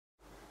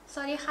ส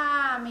วัสดีค่ะ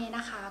เมย์น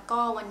ะคะ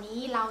ก็วันนี้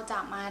เราจะ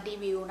มารี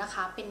วิวนะค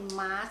ะเป็น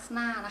มาสก์ห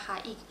น้านะคะ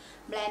อีก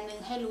แบรนด์หนึ่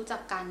งให้รู้จั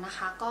กกันนะค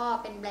ะก็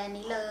เป็นแบรนด์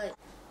นี้เลย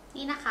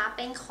นี่นะคะเ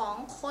ป็นของ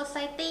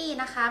Kociety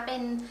นะคะเป็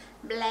น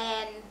แบร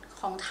นด์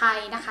ของไทย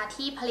นะคะ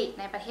ที่ผลิต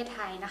ในประเทศไท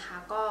ยนะคะ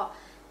ก็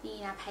นี่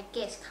นะแพ็กเก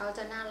จเขาจ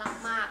ะน่ารัก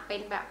มากเป็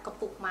นแบบกระ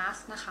ปุกมาส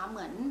ก์นะคะเห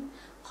มือน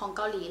ของเ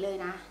กาหลีเลย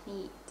นะ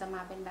นี่จะม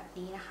าเป็นแบบ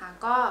นี้นะคะ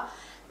ก็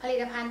ผลิ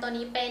ตภัณฑ์ตัว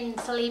นี้เป็น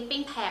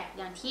sleeping pack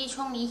อย่างที่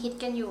ช่วงนี้ฮิต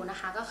กันอยู่นะ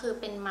คะก็คือ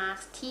เป็นมาส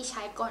ก์ที่ใ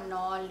ช้ก่อนน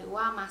อนหรือ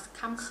ว่ามาสก์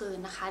ค่ำคืน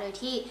นะคะโดย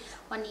ที่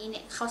วันนี้เ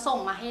นี่ยเขาส่ง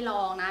มาให้ล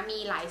องนะมี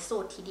หลายสู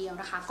ตรทีเดียว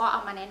นะคะก็เอา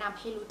มาแนะนำ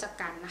ให้รู้จัก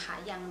กันนะคะ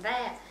อย่างแร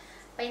ก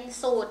เป็น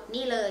สูตร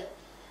นี่เลย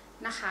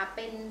นะคะเ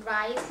ป็นไร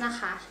ซ์นะ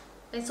คะ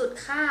เป็นสูตร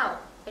ข้าว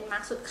เป็นมา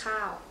สก์สูตรข้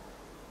าว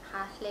นะค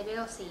ะเลเบ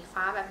ลสี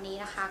ฟ้าแบบนี้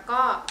นะคะ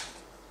ก็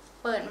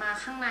เปิดมา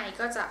ข้างใน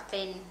ก็จะเ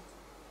ป็น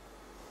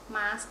ม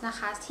าสก์นะ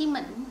คะที่เห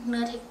มือนเ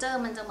นื้อเท็กเจอ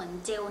ร์มันจะเหมือน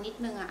เจลนิด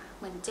นึงอะ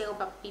เหมือนเจล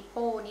แบบปิโ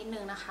ป้นิดนึ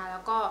งนะคะแล้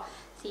วก็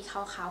สีข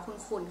าวๆ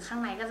ขุ่นๆข้าง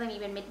ในก็จะมี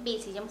เป็นเม็ดบีด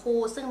สีชมพู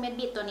ซึ่งเม็ด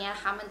บีดตัวนี้น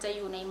ะคะมันจะอ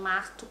ยู่ในมา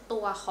สก์ทุกตั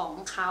วของ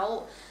เขา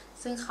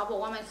ซึ่งเขาบอก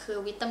ว่ามันคือ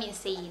วิตามิน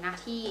ซีนะ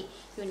ที่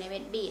อยู่ในเม็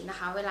ดบีดนะ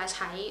คะเวลาใ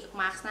ช้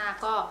มาสก์หน้า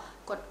ก็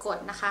กด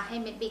นะคะให้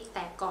เม็ดบีดแต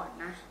กก่อน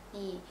นะ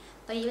นี่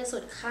ตัวนี้เป็นสู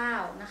ตรข้า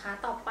วนะคะ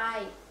ต่อไป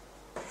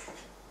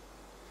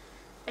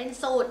เป็น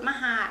สูตรม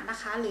หาดนะ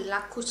คะหรือ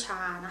ลักคุช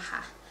านะค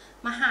ะ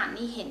มหาด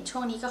นี่เห็นช่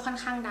วงนี้ก็ค่อน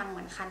ข้างดังเห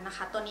มือนกันนะค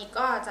ะตัวนี้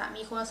ก็จะ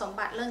มีคุณสม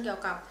บัติเรื่องเกี่ย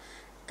วกับ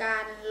กา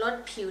รลด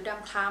ผิวด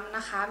ำคล้ำน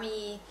ะคะมี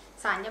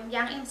สารยับ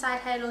ยั้งเอนไซ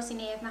ม์ไทโรซิ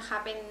เนสนะคะ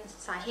เป็น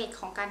สาเหตุ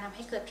ของการทำใ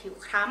ห้เกิดผิว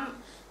คล้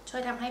ำช่ว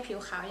ยทำให้ผิว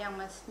ขาวอย่าง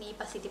มี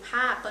ประสิทธิภ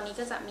าพตัวนี้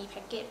ก็จะมีแ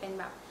พ็กเกจเป็น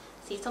แบบ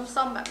สี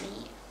ส้มๆแบบนี้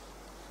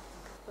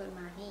เปิดม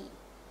านี่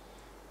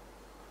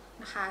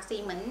นะคะสี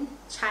เหมือน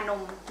ชาน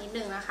มนิด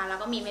นึงนะคะแล้ว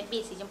ก็มีเม็ดบี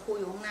ดสีชมพู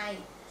อยู่ข้างใน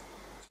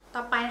ต่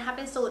อไปนะคะเ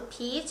ป็นสูตร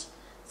พีช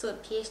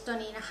ตัว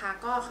นี้นะคะ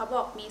ก็เขาบ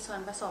อกมีส่วน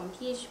ผสม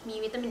ที่มี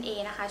วิตามิน A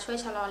นะคะช่วย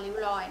ชะลอริ้ว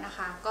รอยนะค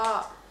ะก็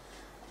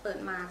เปิด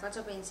มาก็จ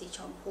ะเป็นสีช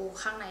มพู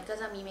ข้างในก็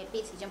จะมีเม็ดบี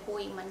ดสีชมพู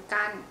อีกเหมือน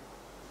กัน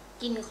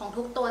กลิ่นของ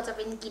ทุกตัวจะเ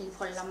ป็นกลิ่นผ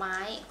ลไม้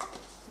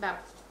แบบ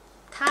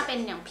ถ้าเป็น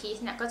อย่างพีช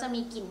เนี่ยก็จะ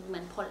มีกลิ่นเหมื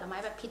อนผลไม้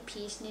แบบ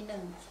พีชนิดนึ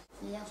ง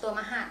นี่อย่างตัวม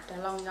หาดเดี๋ย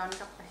วลองย้อน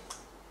กลับไป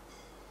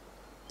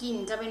กลิ่น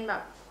จะเป็นแบ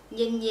บเ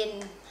ย็น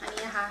อัน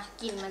นี้นะคะ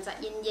กลิ่นมันจะ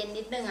เย็น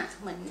นิดนึงอ่ะ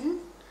เหมือน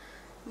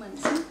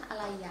อะ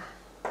ไรอ่ะ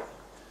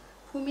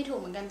พูดไม่ถูก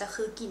เหมือนกันแต่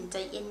คือกลิ่นจ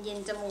ะเย็น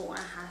จมูก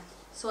นะคะ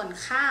ส่วน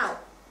ข้าว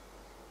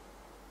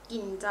ก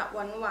ลิ่นจะห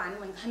วานเ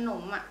หมือนขน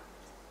มอ่ะ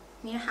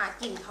นี่นะคะ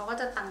กลิ่นเขาก็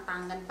จะต่า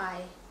งๆกันไป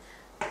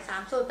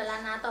3สูตรไปแล้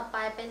วนะต่อไป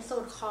เป็นสู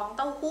ตรของเ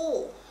ต้าหู้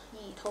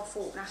นี่โท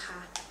ฟูนะคะ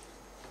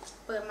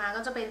เปิดมาก็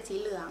จะเป็นสี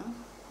เหลือง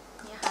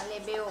นี่ค่ะเล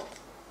เบล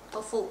โท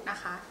ฟูนะ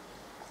คะ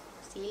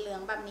สีเหลือ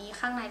งแบบนี้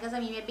ข้างในก็จะ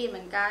มีเม็ดบีดเห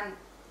มือนกัน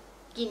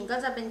กลิ่นก็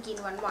จะเป็นกลิ่น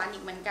หวานอี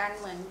กเหมือนกัน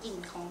เหมือนกลิ่น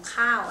ของ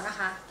ข้าวนะ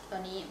คะตั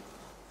วนี้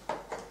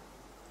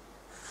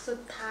สุ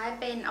ดท้าย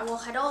เป็นอะโว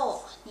คาโด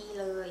นี่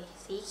เลย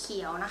สีเขี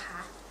ยวนะคะ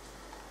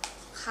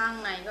ข้าง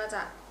ในก็จ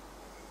ะ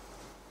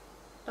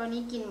ตัว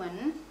นี้กินเหมือ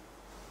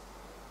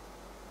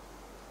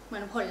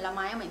นผลไ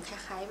ม้เหมือนค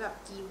ล้ายๆแบบ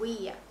กีวี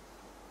อ่ะ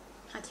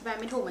อธิบาย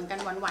ไม่ถูกเหมือนกัน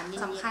หวาน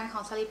ๆสำคัญขอ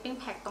ง sleeping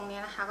pack ตรงนี้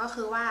นะคะก็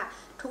คือว่า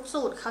ทุก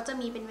สูตรเขาจะ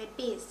มีเป็นเม็ด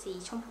บีดสี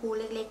ชมพู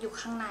เล็กๆอยู่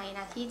ข้างในน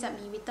ะที่จะ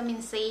มีวิตามิน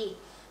ซี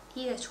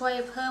ที่จะช่วย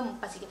เพิ่ม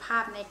ประสิทธิภา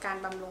พในการ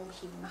บำรุง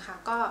ผิวนะคะ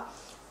ก็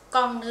ก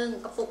ล่องหนึ่ง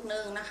กระปุกห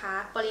นึ่งนะคะ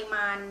ปริม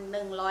าณ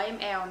100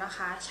 ml นะค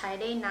ะใช้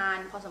ได้นาน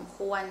พอสมค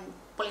วร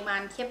ปริมา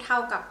ณเทียบเท่า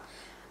กับ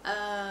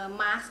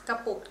มาสก์กระ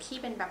ปุกที่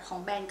เป็นแบบของ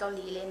แบรนด์เกาห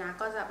ลีเลยนะ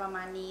ก็จะประม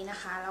าณนี้นะ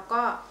คะแล้ว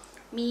ก็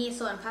มี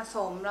ส่วนผส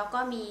มแล้วก็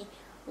มี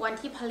วัน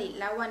ที่ผลิต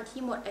และวัน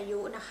ที่หมดอายุ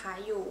นะคะ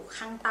อยู่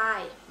ข้างใต้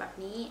แบบ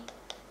นี้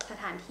ส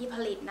ถานที่ผ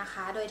ลิตนะค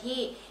ะโดยที่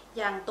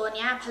อย่างตัว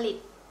นี้ผลิต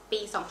ปี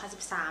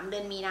2013เดื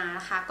อนมีนา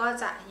นะคะก็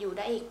จะอยู่ไ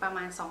ด้อีกประม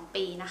าณ2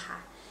 ปีนะคะ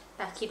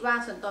แต่คิดว่า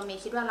ส่วนตัวเม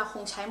ย์คิดว่าเราค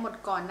งใช้หมด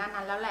ก่อนหน้า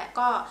นั้นแล้วแหละ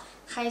ก็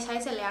ใครใช้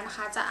เสร็จแล้วนะค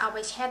ะจะเอาไป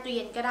แช่ตู้เ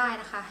ย็นก็ได้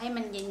นะคะให้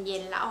มันเย็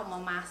นๆแล้วออกมา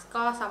มาสก์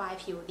ก็สบาย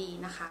ผิวดี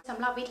นะคะสำ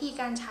หรับวิธี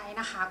การใช้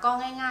นะคะก็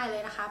ง่ายๆเล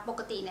ยนะคะป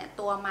กติเนี่ย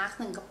ตัวมาสก์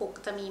1 กระปุก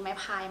จะมีไม้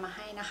พายมาใ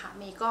ห้นะคะเ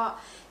มย์ก็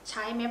ใ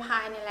ช้ไม้พา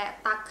ยนี่แหละ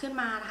ตักขึ้น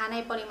มานะคะใน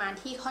ปริมาณ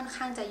ที่ค่อน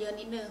ข้างจะเยอะ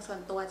นิดนึงส่ว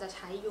นตัวจะใ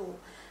ช้อยู่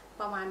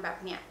ประมาณแบบ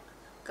เนี้ย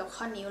เกือบ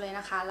ข้อนิ้วเลย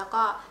นะคะแล้ว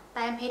ก็แ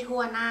ต้มให้ทั่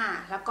วหน้า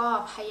แล้วก็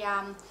พยายา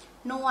ม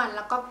นวดแ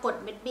ล้วก็กด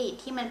เม็ดบีด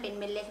ที่มันเป็น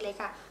เม็ดเล็ก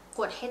ๆ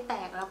กดให้แต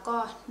กแล้วก็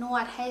นว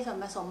ดให้ส่วน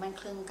ผสมมัน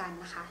คลึงกัน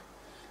นะคะ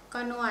ก็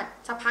นวด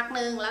สักพักห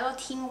นึ่งแล้วก็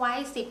ทิ้งไว้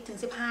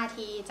 10-15 นา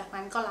ทีจาก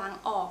นั้นก็ล้าง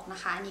ออกนะ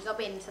คะอันนี้ก็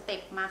เป็นสเต็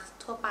ปมาสก์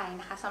ทั่วไป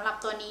นะคะสำหรับ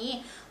ตัวนี้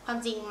ความ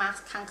จริงมาส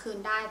ก์ค้างคืน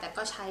ได้แต่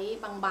ก็ใช้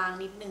บาง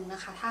ๆนิดนึงน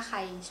ะคะถ้าใคร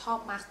ชอบ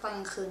มาสก์ตอนก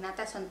ลางคืนนะแ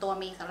ต่ส่วนตัว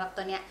เมย์สำหรับ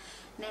ตัวเนี้ย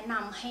แนะน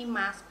ำให้ม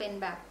าสก์เป็น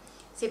แบบ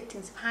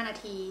 10-15 นา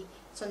ที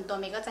ส่วนตัว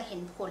เมย์ก็จะเห็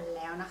นผลแ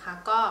ล้วนะคะ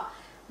ก็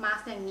มาส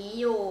ก์อย่างนี้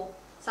อยู่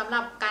สำห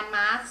รับการม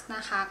าสก์น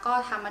ะคะก็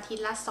ทำอาทิต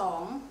ย์ละ2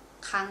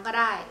 ครั้งก็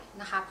ได้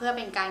นะคะเพื่อเ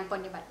ป็นการป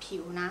ฏิบัติผิ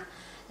วนะ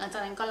หลังจา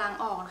กนั้นก็ล้าง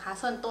ออกนะคะ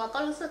ส่วนตัวก็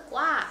รู้สึก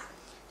ว่า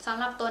สำ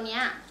หรับตัวนี้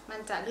มัน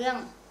จะเรื่อง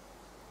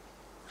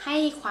ให้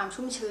ความ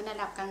ชุ่มชื้นในร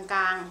ะดับกลา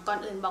งๆก่อน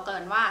อื่นบอกก่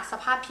อนว่าส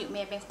ภาพผิวเม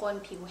ย์เป็นคน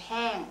ผิวแ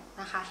ห้ง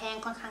นะคะแห้ง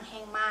ค่อนข้างแห้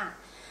งมาก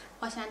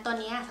ราะฉะนั้นตัว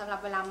นี้สำหรับ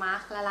เวลามาร์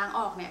กและล้างอ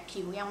อกเนี่ย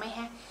ผิวยังไม่แ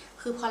ห้ง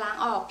คือพอล้าง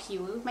ออกผิ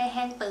วไม่แ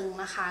ห้งตึง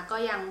นะคะก็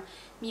ยัง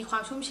มีควา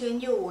มชุ่มชื้น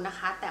อยู่นะค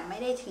ะแต่ไม่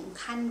ได้ถึง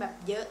ขั้นแบบ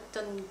เยอะจ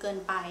นเกิน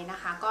ไปนะ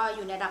คะก็อ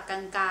ยู่ในระดับกล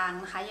าง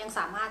ๆนะคะยังส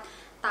ามารถ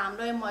ตาม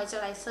ด้วยมอยเจอ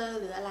ไรเซอร์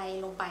หรืออะไร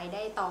ลงไปไ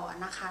ด้ต่อ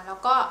นะคะแล้ว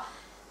ก็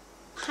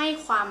ให้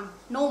ความ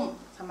นุ่ม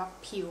สำหรับ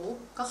ผิว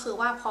ก็คือ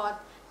ว่าพอ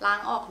ล้าง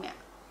ออกเนี่ย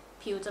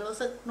ผิวจะรู้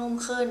สึกนุ่ม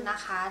ขึ้นนะ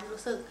คะ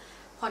รู้สึก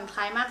ผ่อนค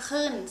ลายมาก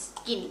ขึ้น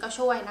กลิ่นก็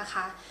ช่วยนะค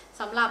ะ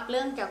สำหรับเ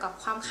รื่องเกี่ยวกับ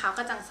ความขาวก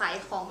ระจ่างใส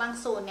ของบาง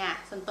สูตรเนี่ย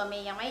ส่วนตัวเม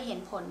ย์ยังไม่เห็น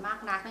ผลมาก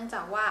นักเนื่องจ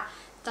ากว่า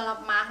สำหรับ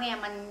มาร์กเนี่ย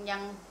มันยั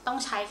งต้อง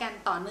ใช้กัน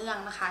ต่อเนื่อง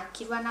นะคะ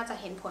คิดว่าน่าจะ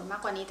เห็นผลมา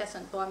กกว่านี้แต่ส่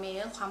วนตัวเมย์เ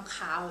รื่องความข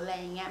าวอะไร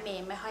อย่างเงี้ยเม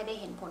ย์ไม่ค่อยได้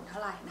เห็นผลเท่า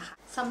ไหร่นะคะ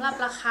สำหรับ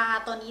ราคา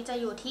ตัวนี้จะ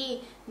อยู่ที่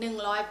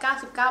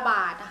199 บ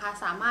าทนะคะ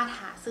สามารถ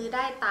หาซื้อไ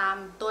ด้ตาม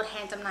ตัวแท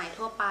นจำหน่าย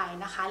ทั่วไป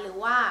นะคะหรือ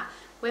ว่า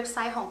เว็บไซ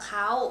ต์ของเข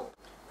า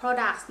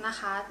products นะ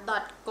คะ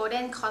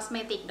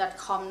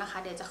 .goldencosmetic.com นะคะ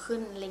เดี๋ยวจะขึ้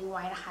นลิงก์ไ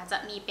ว้นะคะจะ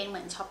มีเป็นเหมื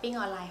อนช้อปปิ้ง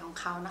ออนไลน์ของ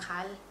เขานะคะ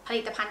ผ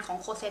ลิตภัณฑ์ของ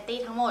Kociety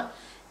ทั้งหมด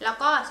แล้ว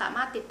ก็สาม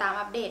ารถติดตาม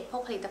อัปเดตพว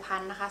กผลิตภั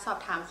ณฑ์นะคะสอบ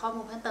ถามข้อมู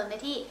ลเพิ่มเติมได้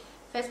ที่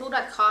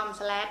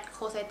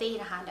facebook.com/kociety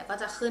นะคะเดี๋ยวก็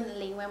จะขึ้น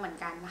ลิงก์ไว้เหมือน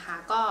กันนะคะ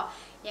ก็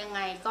ยังไง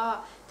ก็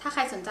ถ้าใค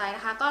รสนใจน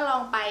ะคะก็ลอ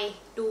งไป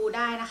ดูไ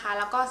ด้นะคะ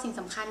แล้วก็สิ่ง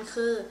สำคัญ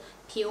คือ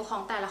ผิวขอ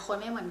งแต่ละคน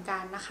ไม่เหมือนกั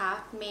นนะคะ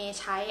เมย์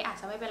ใช้อาจ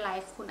จะไม่เป็นไร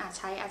คุณอาจ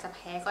ใช้อาจจะแ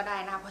พ้ก็ได้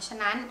นะคะเพราะฉะ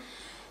นั้น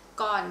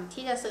ก่อน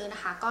ที่จะซื้อน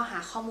ะคะก็หา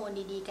ข้อมูล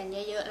ดีๆกัน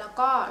เยอะๆแล้ว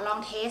ก็ลอง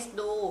เทส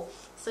ดู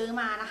ซื้อ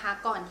มานะคะ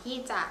ก่อนที่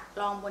จะ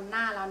ลองบนห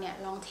น้าเราเนี่ย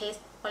ลองเทส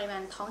ปริมา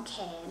ณท้องแข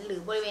นหรือ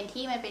บริเวณ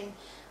ที่มันเป็น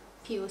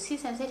ผิวที่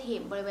เซนซิทีฟ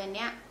บริเวณเ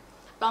นี้ย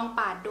ลองป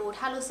าดดู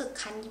ถ้ารู้สึก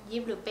คันยิ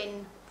บๆหรือเป็น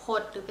ผ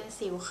ดหรือเป็น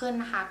สิวขึ้น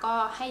นะคะก็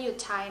ให้หยุด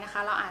ใช้นะคะ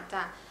เราอาจจ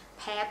ะ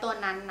แพ้ตัว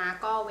นั้นนะ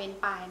ก็เว้น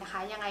ไปนะคะ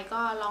ยังไง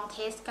ก็ลองเท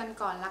สกัน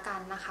ก่อนละกั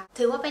นนะคะ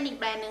ถือว่าเป็นอีก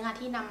แบรนด์นึงค่ะ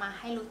ที่นำมา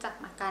ให้รู้จัก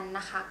มากันน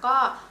ะคะก็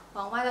ห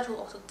วังว่าจะถูก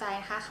อกถูกใจ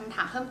นะคะคำถ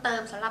ามเพิ่มเติ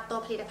มสำหรับตัว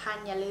ผลิตภัณ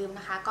ฑ์อย่าลืม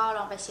นะคะก็ล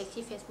องไปเช็ค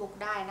ที่ Facebook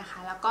ได้นะคะ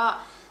แล้วก็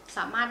ส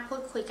ามารถพู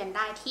ดคุยกันไ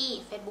ด้ที่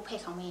Facebook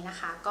Page ของเมย์นะ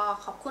คะก็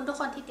ขอบคุณทุก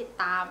คนที่ติด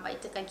ตามไว้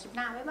เจอกันคลิปห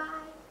น้าบ๊ายบา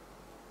ย